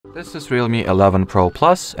This is Realme 11 Pro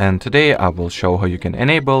Plus, and today I will show how you can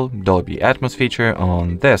enable Dolby Atmos feature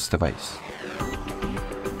on this device.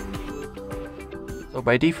 So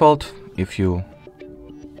by default, if you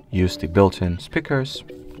use the built-in speakers,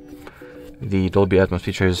 the Dolby Atmos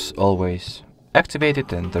feature is always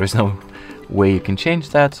activated and there is no way you can change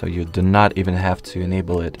that, so you do not even have to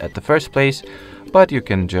enable it at the first place, but you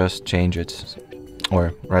can just change it,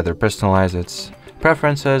 or rather personalize its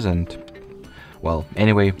preferences. And well,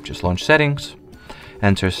 anyway, just launch settings,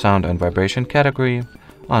 enter sound and vibration category,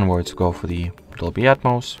 onwards go for the Dolby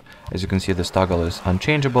Atmos. As you can see, this toggle is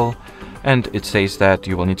unchangeable, and it says that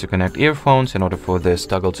you will need to connect earphones in order for this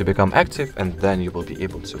toggle to become active, and then you will be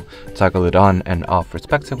able to toggle it on and off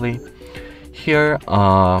respectively. Here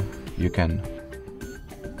you can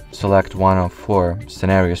select one of 4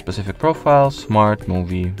 scenario-specific profiles: smart,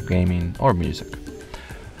 movie, gaming, or music.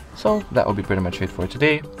 So that will be pretty much it for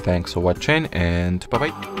today. Thanks for watching, and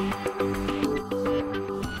bye-bye.